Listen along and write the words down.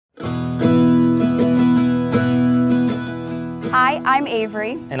I'm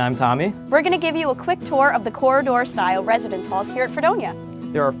Avery. And I'm Tommy. We're going to give you a quick tour of the corridor-style residence halls here at Fredonia.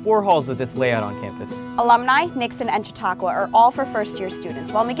 There are 4 halls with this layout on campus. Alumni, Nixon, and Chautauqua are all for first-year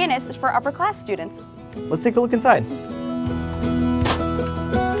students, while McGinnis is for upper-class students. Let's take a look inside.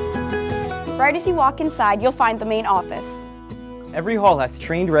 Right as you walk inside, you'll find the main office. Every hall has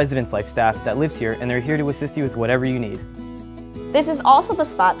trained residence life staff that lives here, and they're here to assist you with whatever you need. This is also the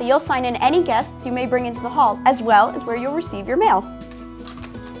spot that you'll sign in any guests you may bring into the hall, as well as where you'll receive your mail.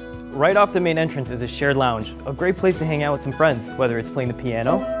 Right off the main entrance is a shared lounge, a great place to hang out with some friends, whether it's playing the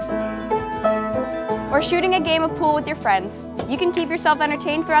piano or shooting a game of pool with your friends. You can keep yourself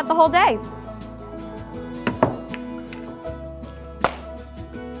entertained throughout the whole day.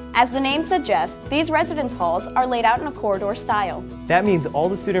 As the name suggests, these residence halls are laid out in a corridor style. That means all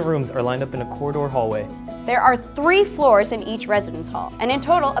the student rooms are lined up in a corridor hallway. There are 3 floors in each residence hall, and in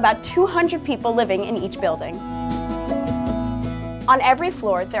total, about 200 people living in each building. On every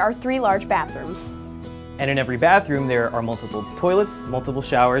floor, there are 3 large bathrooms. And in every bathroom, there are multiple toilets, multiple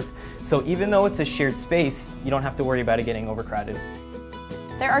showers, so even though it's a shared space, you don't have to worry about it getting overcrowded.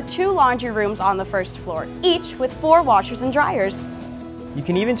 There are 2 laundry rooms on the first floor, each with 4 washers and dryers. You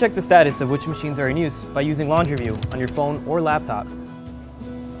can even check the status of which machines are in use by using Laundry View on your phone or laptop.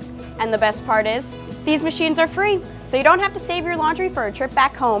 And the best part is, these machines are free, so you don't have to save your laundry for a trip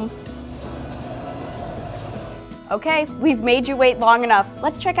back home. Okay, we've made you wait long enough.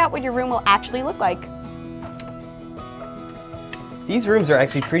 Let's check out what your room will actually look like. These rooms are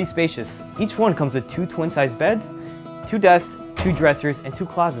actually pretty spacious. Each one comes with 2 twin-size beds, 2 desks, 2 dressers, and 2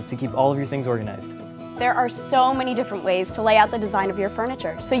 closets to keep all of your things organized. There are so many different ways to lay out the design of your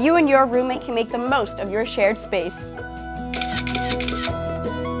furniture, so you and your roommate can make the most of your shared space.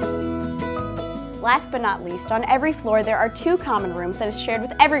 Last but not least, on every floor there are 2 common rooms that is shared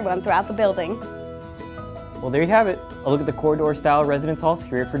with everyone throughout the building. Well, there you have it. A look at the corridor-style residence halls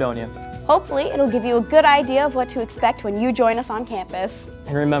here at Fredonia. Hopefully, it'll give you a good idea of what to expect when you join us on campus.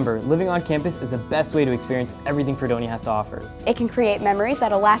 And remember, living on campus is the best way to experience everything Fredonia has to offer. It can create memories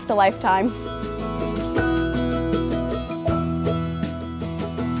that'll last a lifetime.